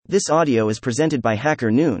This audio is presented by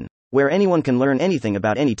Hacker Noon, where anyone can learn anything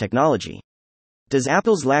about any technology. Does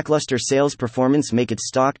Apple's lackluster sales performance make its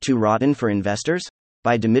stock too rotten for investors?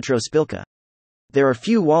 By Dmytro Spilka. There are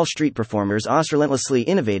few Wall Street performers as relentlessly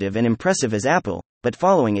innovative and impressive as Apple, but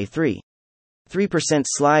following a 3%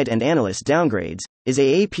 slide and analyst downgrades, is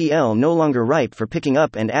AAPL no longer ripe for picking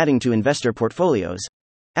up and adding to investor portfolios?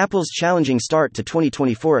 Apple's challenging start to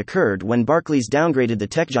 2024 occurred when Barclays downgraded the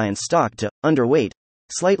tech giant's stock to underweight,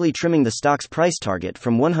 slightly trimming the stock's price target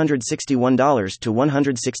from $161 to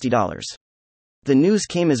 $160. The news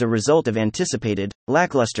came as a result of anticipated,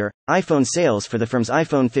 lackluster, iPhone sales for the firm's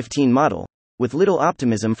iPhone 15 model, with little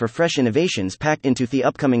optimism for fresh innovations packed into the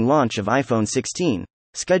upcoming launch of iPhone 16,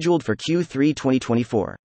 scheduled for Q3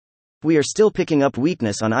 2024. We are still picking up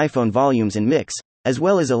weakness on iPhone volumes and mix, as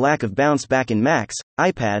well as a lack of bounce back in Macs,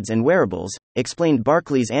 iPads and wearables, explained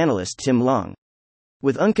Barclays analyst Tim Long.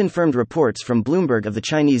 With unconfirmed reports from Bloomberg of the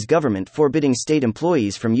Chinese government forbidding state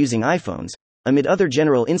employees from using iPhones, amid other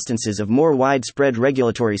general instances of more widespread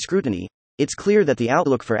regulatory scrutiny, it's clear that the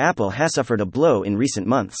outlook for Apple has suffered a blow in recent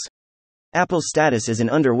months. Apple's status as an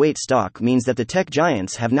underweight stock means that the tech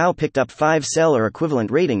giants have now picked up 5 sell or equivalent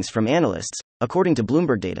ratings from analysts, according to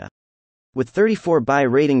Bloomberg data. With 34 buy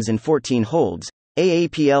ratings and 14 holds,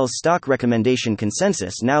 AAPL's stock recommendation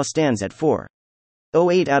consensus now stands at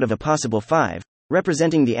 4.08 out of a possible 5,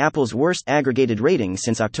 representing the Apple's worst aggregated rating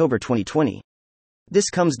since October 2020. This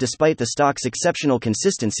comes despite the stock's exceptional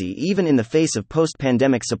consistency even in the face of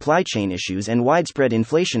post-pandemic supply chain issues and widespread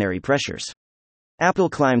inflationary pressures. Apple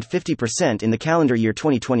climbed 50% in the calendar year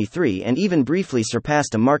 2023 and even briefly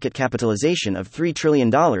surpassed a market capitalization of $3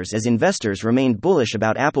 trillion as investors remained bullish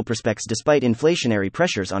about Apple prospects despite inflationary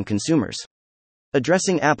pressures on consumers.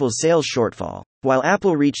 Addressing Apple's sales shortfall, while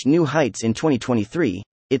Apple reached new heights in 2023,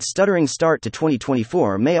 its stuttering start to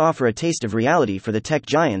 2024 may offer a taste of reality for the tech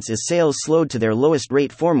giants as sales slowed to their lowest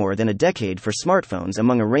rate for more than a decade for smartphones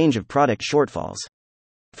among a range of product shortfalls.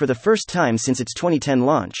 For the first time since its 2010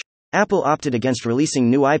 launch, Apple opted against releasing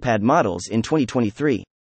new iPad models in 2023.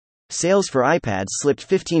 Sales for iPads slipped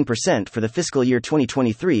 15% for the fiscal year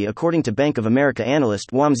 2023 according to Bank of America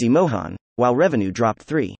analyst Wamsi Mohan, while revenue dropped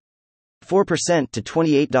 3.4% to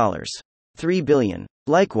 $28.3 billion.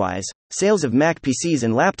 Likewise, sales of Mac PCs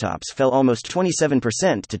and laptops fell almost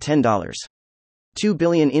 27% to $10.2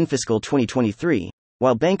 billion in fiscal 2023,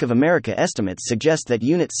 while Bank of America estimates suggest that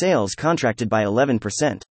unit sales contracted by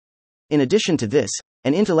 11%. In addition to this,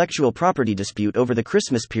 an intellectual property dispute over the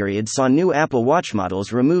Christmas period saw new Apple Watch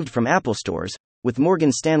models removed from Apple stores, with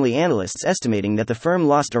Morgan Stanley analysts estimating that the firm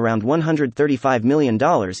lost around $135 million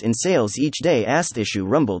in sales each day as the issue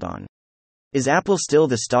rumbled on. Is Apple still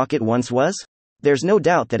the stock it once was? There's no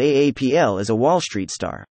doubt that AAPL is a Wall Street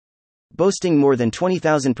star. Boasting more than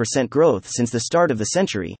 20,000% growth since the start of the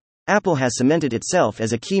century, Apple has cemented itself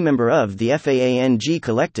as a key member of the FAANG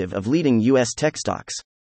collective of leading U.S. tech stocks.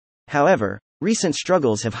 However, recent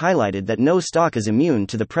struggles have highlighted that no stock is immune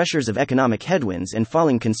to the pressures of economic headwinds and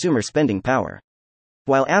falling consumer spending power.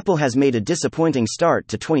 While Apple has made a disappointing start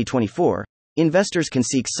to 2024, investors can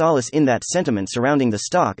seek solace in that sentiment surrounding the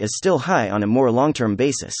stock is still high on a more long-term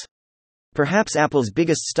basis. Perhaps Apple's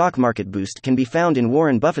biggest stock market boost can be found in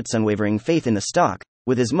Warren Buffett's unwavering faith in the stock,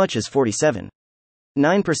 with as much as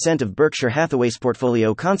 47.9% of Berkshire Hathaway's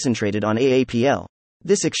portfolio concentrated on AAPL.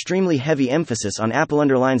 This extremely heavy emphasis on Apple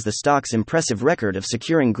underlines the stock's impressive record of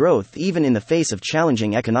securing growth even in the face of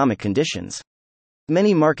challenging economic conditions.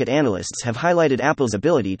 Many market analysts have highlighted Apple's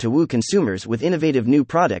ability to woo consumers with innovative new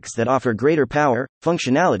products that offer greater power,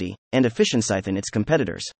 functionality, and efficiency than its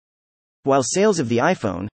competitors. While sales of the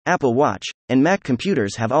iPhone, Apple Watch, and Mac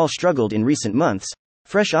computers have all struggled in recent months,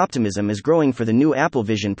 fresh optimism is growing for the new Apple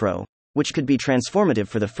Vision Pro, which could be transformative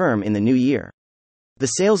for the firm in the new year. The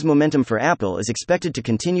sales momentum for Apple is expected to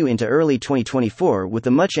continue into early 2024 with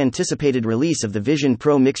the much-anticipated release of the Vision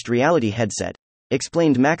Pro mixed reality headset,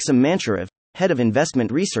 explained Maxim Mancharev, head of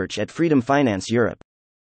investment research at Freedom Finance Europe.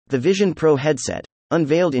 The Vision Pro headset,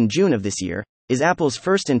 unveiled in June of this year, is Apple's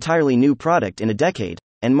first entirely new product in a decade,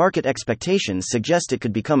 and market expectations suggest it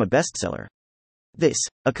could become a bestseller. This,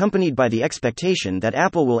 accompanied by the expectation that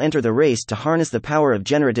Apple will enter the race to harness the power of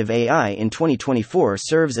generative AI in 2024,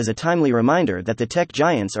 serves as a timely reminder that the tech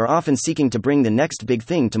giants are often seeking to bring the next big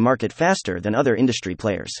thing to market faster than other industry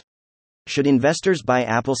players. Should investors buy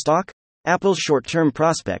Apple stock? Apple's short-term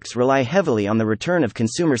prospects rely heavily on the return of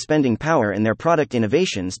consumer spending power and their product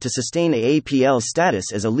innovations to sustain AAPL's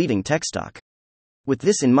status as a leading tech stock. With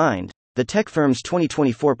this in mind, the tech firm's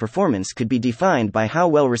 2024 performance could be defined by how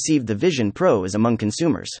well received the Vision Pro is among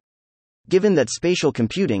consumers. Given that spatial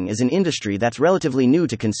computing is an industry that's relatively new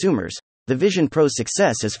to consumers, the Vision Pro's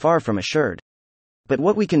success is far from assured. But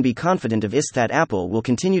what we can be confident of is that Apple will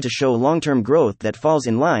continue to show long-term growth that falls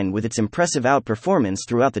in line with its impressive outperformance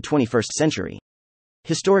throughout the 21st century.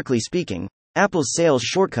 Historically speaking, Apple's sales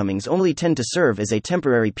shortcomings only tend to serve as a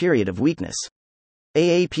temporary period of weakness.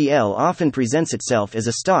 AAPL often presents itself as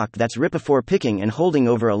a stock that's rip-before picking and holding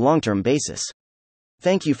over a long-term basis.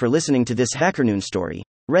 Thank you for listening to this HackerNoon story,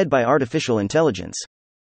 read by Artificial Intelligence.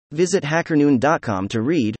 Visit hackernoon.com to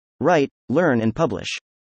read, write, learn and publish.